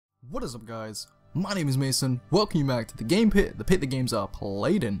What is up, guys? My name is Mason. Welcome you back to the Game Pit, the pit the games are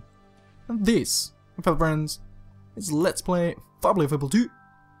played in. And this, my fellow friends, is Let's Play Fable 2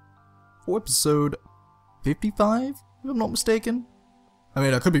 for episode 55, if I'm not mistaken. I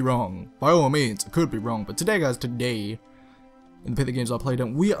mean, I could be wrong. By all means, I could be wrong. But today, guys, today, in the pit the games are played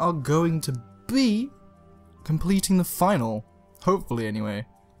in, we are going to be completing the final, hopefully anyway,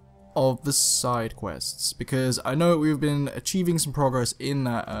 of the side quests, because I know we've been achieving some progress in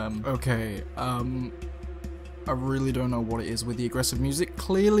that. I really don't know what it is with the aggressive music.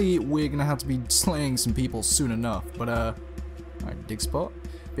 Clearly we're gonna have to be slaying some people soon enough, but alright, dig spot.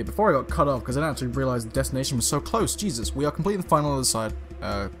 But before I got cut off, because I didn't actually realize the destination was so close. Jesus, we are completing the final of the side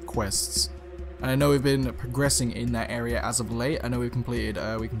quests, and I know we've been progressing in that area as of late. I know we've completed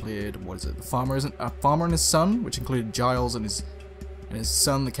what is it, the farmer and his son, which included Giles and his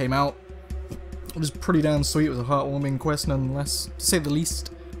son that came out. It was pretty damn sweet. It was a heartwarming quest nonetheless, to say the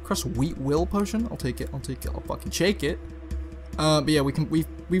least. Crush wheat will potion. I'll take it. I'll fucking shake it. But yeah, we've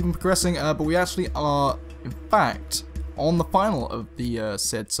been progressing. But we actually are, in fact, on the final of the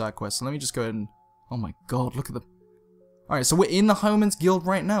said side quest. So let me just go ahead and, oh my god, look at the. All right, so we're in the Highwayman's Guild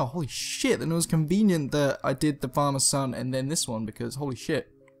right now. Holy shit! And it was convenient that I did the farmer's son and then this one, because holy shit.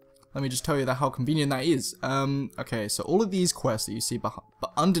 Let me just tell you how convenient that is. Okay, so all of these quests that you see but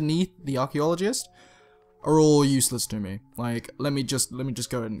underneath the archaeologist are all useless to me. Like, let me just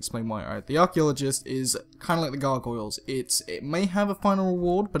go ahead and explain why. Alright, the archaeologist is kind of like the gargoyles. It may have a final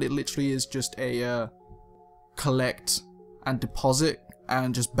reward, but it literally is just a collect and deposit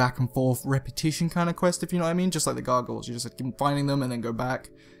and just back and forth repetition kind of quest, if you know what I mean. Just like the gargoyles, you just keep finding them and then go back.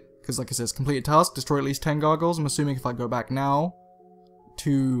 Because like it says, complete a task, destroy at least 10 gargoyles. I'm assuming if I go back now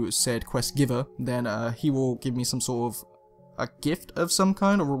to said quest giver, then he will give me some sort of a gift of some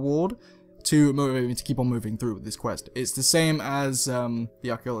kind, or reward, to motivate me to keep on moving through with this quest. It's the same as the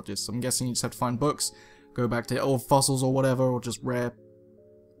archaeologist. I'm guessing you just have to find books, go back to old fossils or whatever, or just rare,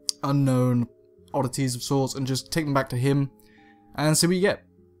 unknown oddities of sorts, and just take them back to him, and see what you get.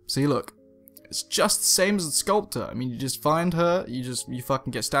 See, look, it's just the same as the sculptor. I mean, you just find her, you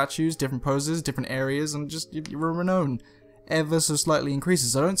fucking get statues, different poses, different areas, and just you're renowned ever so slightly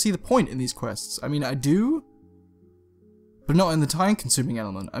increases. I don't see the point in these quests. I mean, I do, but not in the time-consuming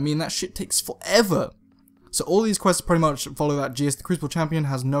element. I mean, that shit takes forever. So all these quests pretty much follow that gist. The Crucible Champion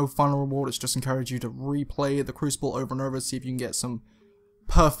has no final reward. It's just encourage you to replay the Crucible over and over, see if you can get some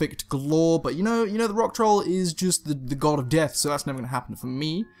perfect galore. But you know, the Rock Troll is just the god of death, so that's never gonna happen for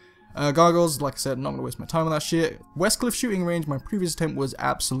me. Gargoyles, like I said, not gonna waste my time on that shit. Westcliff shooting range, my previous attempt was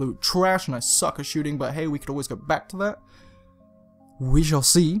absolute trash, and I suck at shooting. But hey, we could always go back to that. We shall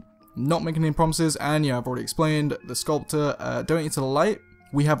see. Not making any promises, and yeah, I've already explained the sculptor. Donate to the light,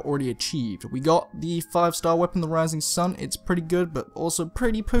 we have already achieved. We got the 5-star weapon, the Rising Sun. It's pretty good, but also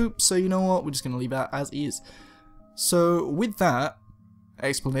pretty poop, so you know what, we're just gonna leave that as is. So with that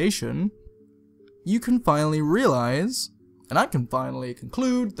explanation, you can finally realize, and I can finally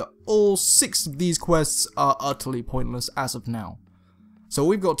conclude, that all 6 of these quests are utterly pointless as of now. So what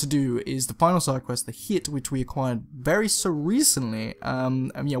we've got to do is the final side quest, the hit, which we acquired very so recently.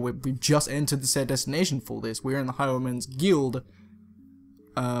 And yeah, we've just entered the said destination for this. We're in the Highwayman's Guild,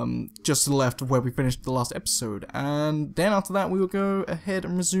 just to the left of where we finished the last episode. And then after that, we will go ahead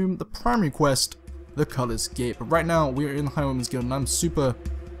and resume the primary quest, the Color's Gate. But right now, we're in the Highwayman's Guild, and I'm super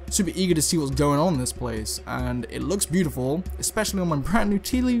eager to see what's going on in this place. And it looks beautiful, especially on my brand new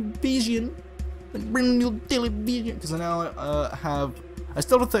television. Because I now I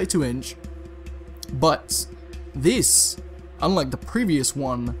still have a 32-inch, but this, unlike the previous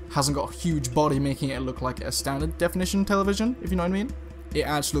one, hasn't got a huge body making it look like a standard definition television, if you know what I mean. It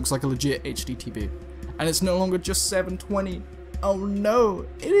actually looks like a legit HD TV. And it's no longer just 720. Oh no,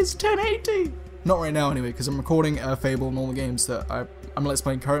 it is 1080! Not right now anyway, because I'm recording Fable and all the games that I'm Let's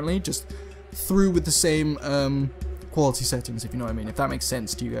Playing currently, just through with the same quality settings, if you know what I mean, if that makes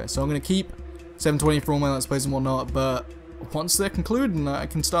sense to you guys. So I'm going to keep 720 for all my Let's Plays and whatnot, but once they're concluded and I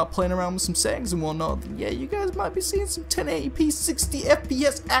can start playing around with some settings and whatnot, then yeah, you guys might be seeing some 1080p 60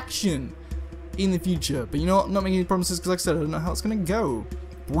 FPS action in the future. But you know what, I'm not making any promises, because like I said, I don't know how it's gonna go.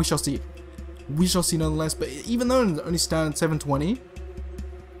 But we shall see. We shall see nonetheless. But even though it's only standard 720,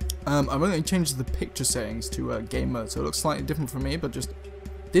 I've only changed the picture settings to game mode, so it looks slightly different for me, but just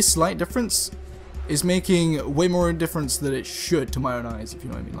this slight difference is making way more difference than it should to my own eyes, if you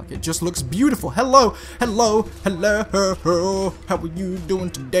know what I mean. Like, it just looks beautiful. Hello, hello, hello, how are you doing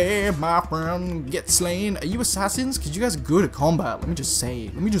today, my friend? Get slain. Are you assassins? Cause you guys are good at combat. Let me just say.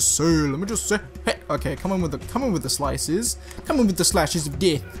 Hey, okay, come on with the slices. Come on with the slashes of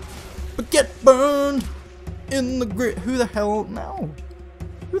death. But get burned in the grit. Who the hell now?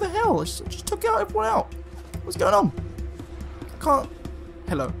 Who the hell? I just took out everyone out. What's going on? I can't.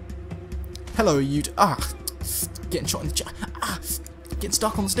 Hello. Hello, you. Getting shot in the chat. Getting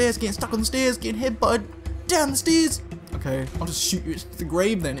stuck on the stairs. Getting stuck on the stairs. Getting headbutted down the stairs. Okay, I'll just shoot you into the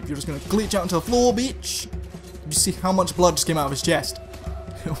grave then if you're just gonna glitch out into the floor, bitch. Did you see how much blood just came out of his chest?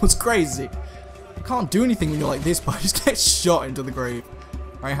 It was crazy. I can't do anything when you're like this, but I just get shot into the grave.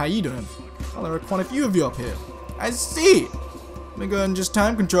 Alright, how you doing? Oh, there are quite a few of you up here. I see. Let me go ahead and just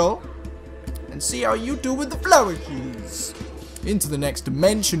time control and see how you do with the flourishes. Into the next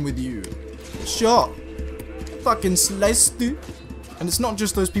dimension with you. Shot. Fucking sliced. And it's not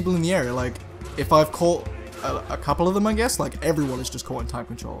just those people in the area. Like, if I've caught a couple of them, I guess, like everyone is just caught in time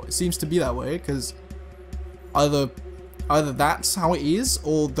control. It seems to be that way because either that's how it is,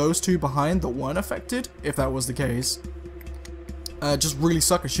 or those two behind that weren't affected, if that was the case, just really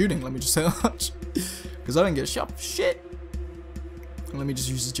suck at shooting. Let me just say that. Because I didn't get shot for shit. And let me just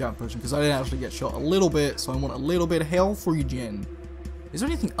use this jump potion because I didn't actually get shot a little bit, so I want a little bit of health regen. Is there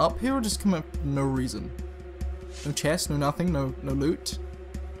anything up here or just come up for no reason? No chest, no nothing, no loot?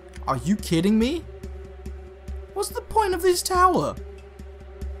 Are you kidding me? What's the point of this tower?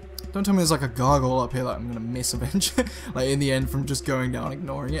 Don't tell me there's like a gargoyle up here that I'm gonna miss eventually. Like in the end from just going down,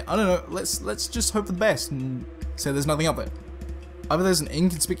 ignoring it. I don't know, let's just hope for the best and say there's nothing up there. Either there's an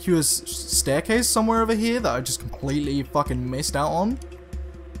inconspicuous staircase somewhere over here that I just completely fucking missed out on,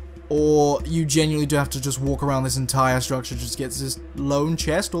 or you genuinely do have to just walk around this entire structure just to get this lone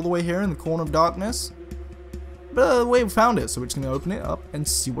chest all the way here in the corner of darkness. But the way we found it, so we're just gonna open it up and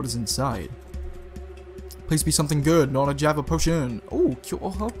see what is inside. Please be something good, not a Java potion. Oh,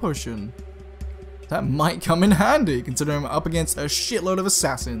 cure health potion. That might come in handy, considering I'm up against a shitload of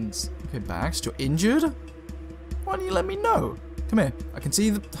assassins. Okay, Bax, you're injured? Why don't you let me know? Come here. I can see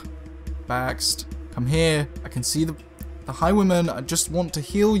the... Baxt, come here. I can see the highwayman. I just want to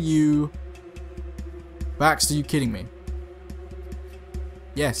heal you. Bax, are you kidding me?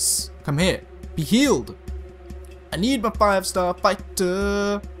 Yes. Come here. Be healed. I need my 5-star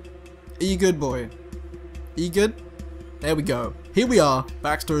fighter. Are you good, boy? Are you good? There we go. Here we are.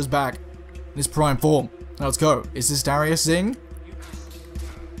 Baxter is back in his prime form. Now let's go. Is this Darius Zing?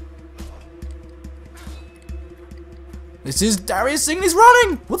 This is Darius Zing and he's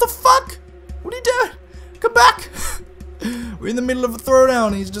running! What the fuck? What are you doing? Come back! We're in the middle of a throwdown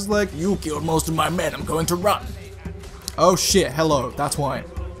and he's just like, you killed most of my men, I'm going to run. Oh shit, hello, that's why.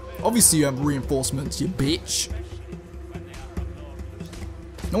 Obviously you have reinforcements, you bitch.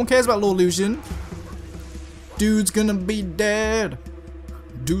 No one cares about Lord Lucian. Dude's gonna be dead.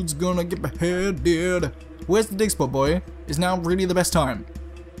 Dude's gonna get beheaded. Where's the dig spot, boy? Is now really the best time?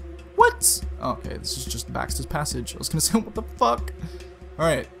 What? Okay, this is just Baxter's passage. I was gonna say, what the fuck?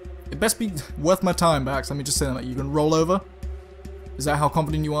 Alright. It best be worth my time, Bax. Let me just say that. You gonna roll over? Is that how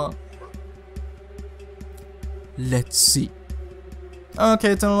confident you are? Let's see.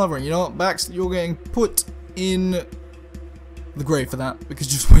 Okay, turn over. You know what, Bax? You're getting put in the grave for that. Because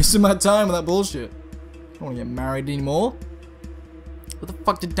you're just wasting my time with that bullshit. I don't want to get married anymore. Where the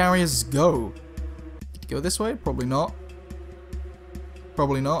fuck did Darius go? Did he go this way? Probably not.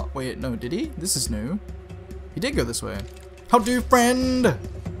 Probably not. Wait, no, did he? This is new. He did go this way. How do, friend?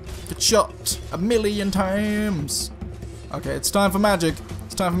 Get shot 1,000,000 times. Okay, it's time for magic.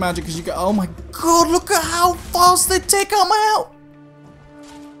 It's time for magic because you go. Oh my god, look at how fast they take out my health.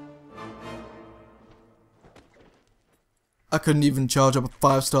 I couldn't even charge up a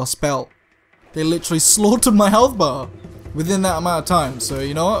 5-star spell. They literally slaughtered my health bar within that amount of time. So,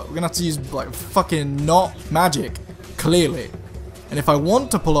 you know what? We're gonna have to use, like, fucking not magic. Clearly. And if I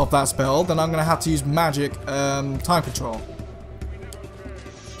want to pull off that spell, then I'm gonna have to use magic, time control.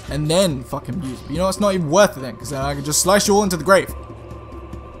 And then fucking use it. But you know, it's not even worth it then, because then I can just slice you all into the grave.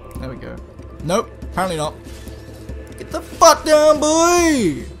 There we go. Nope, apparently not. Get the fuck down,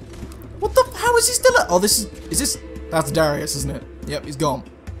 boy! What the, how is he still at? Oh, is this, that's Darius, isn't it? Yep, he's gone.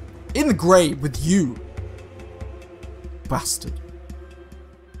 In the grave with you. Bastard.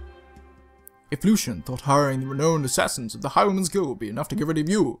 If Lucian thought hiring the renowned assassins of the Highwayman's Guild would be enough to get rid of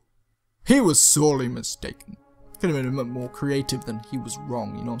you, he was sorely mistaken. Could have been a bit more creative than he was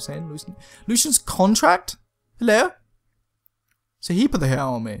wrong, you know what I'm saying? Lucian's contract? Hello? So he put the hair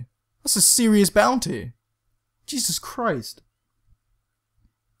on me. That's a serious bounty. Jesus Christ.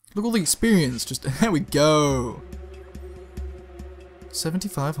 Look at all the experience, just, there we go.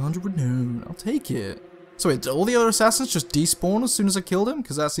 7,500 renown, I'll take it. So wait, did all the other assassins just despawn as soon as I killed him?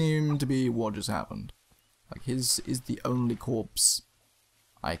 Because that seemed to be what just happened. Like, his is the only corpse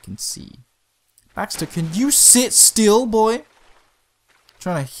I can see. Baxter, can you sit still, boy? I'm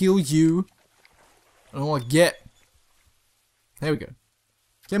trying to heal you. I don't want to get... There we go.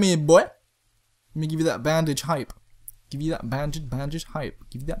 Come here, boy. Let me give you that bandage hype. Give you that bandage hype.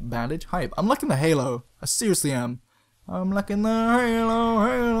 Give you that bandage hype. I'm liking the halo. I seriously am. I'm liking the halo.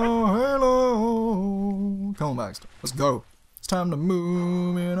 Come on, Baxter. Let's go. It's time to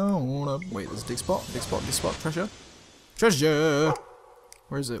move it on up. Wait, there's a dig spot. Dig spot. Treasure. Treasure.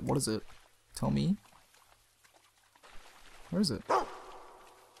 Where is it? What is it? Tell me. Where is it? I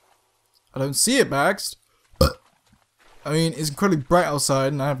don't see it, Bax. I mean, it's incredibly bright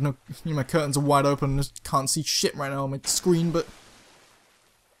outside, and I have no. My curtains are wide open, and I just can't see shit right now on my screen. But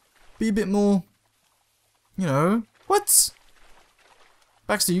be a bit more. You know what?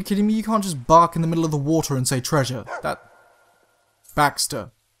 Baxter, are you kidding me? You can't just bark in the middle of the water and say treasure. That. Baxter.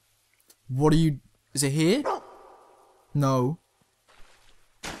 What are you? Is it here? No.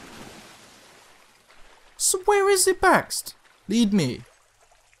 So where is it, Baxt? Lead me.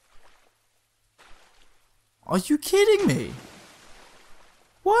 Are you kidding me?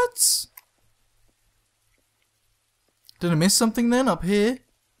 What? Did I miss something then up here?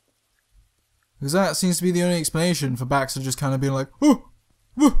 Because that seems to be the only explanation for Baxter just kind of being like, oh,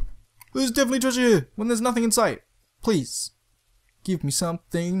 there's definitely treasure here when there's nothing in sight. Please, give me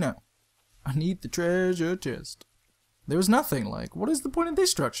something now. I need the treasure chest. There was nothing. Like, what is the point of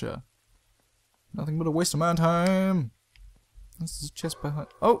this structure? Nothing but a waste of my time. This is a chest behind.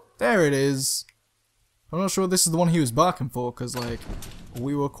 Oh, there it is. I'm not sure this is the one he was barking for, because, like,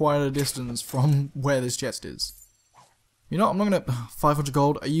 we were quite a distance from where this chest is. You know, I'm not gonna... 500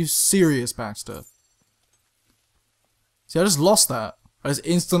 gold? Are you serious, Baxter? See, I just lost that. I just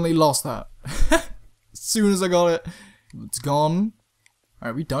instantly lost that. As soon as I got it, it's gone.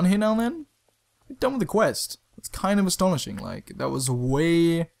 Alright, we done here now, then? We're done with the quest. It's kind of astonishing. Like, that was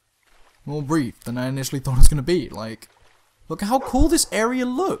way more brief than I initially thought it was gonna be. Like... Look at how cool this area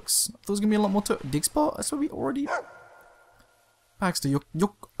looks. I thought there was gonna be a lot more to dig spot. That's what we already. Baxter, you're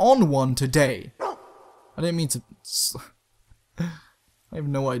on one today. I didn't mean to. I don't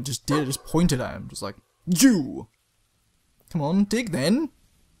even know what I just did. I just pointed at him, just like you. Come on, dig then.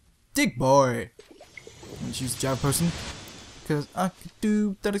 Dig, boy. Let's use the jab person because I could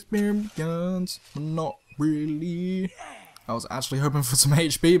do that experience, but not really. I was actually hoping for some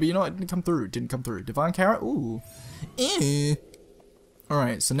HP, but you know, it didn't come through. Didn't come through. Divine Carrot? Ooh.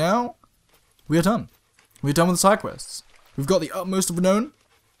 Alright, so now we are done. We're done with the side quests. We've got the utmost of known.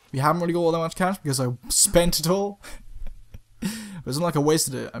 We haven't really got all that much cash because I spent it all. But it's not like I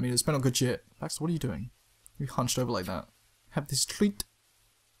wasted it. I mean, I spent on good shit. Baxter, what are you doing? You hunched over like that. Have this treat.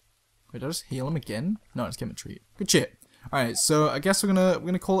 Wait, did I just heal him again? No, I just gave him a treat. Good shit. Alright, so I guess we're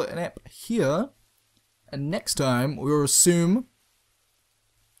gonna call it an ep here. And next time, we'll resume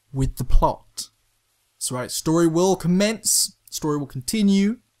with the plot. That's right, story will commence, story will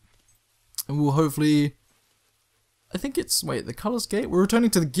continue, and we'll hopefully... I think it's... Wait, the Colors Gate? We're returning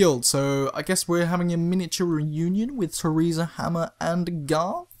to the guild, so I guess we're having a miniature reunion with Teresa, Hammer, and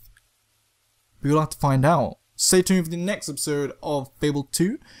Garth? We'll have to find out. Stay tuned for the next episode of Fable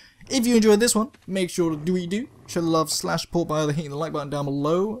 2. If you enjoyed this one, make sure to do what you do. Show the love / support by either hitting the like button down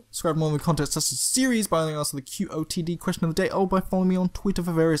below, subscribe for more of the content such as series by anything else to the QOTD question of the day, or by following me on Twitter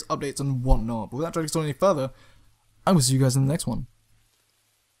for various updates and whatnot. But without dragging this on any further, I will see you guys in the next one.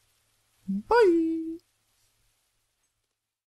 Bye!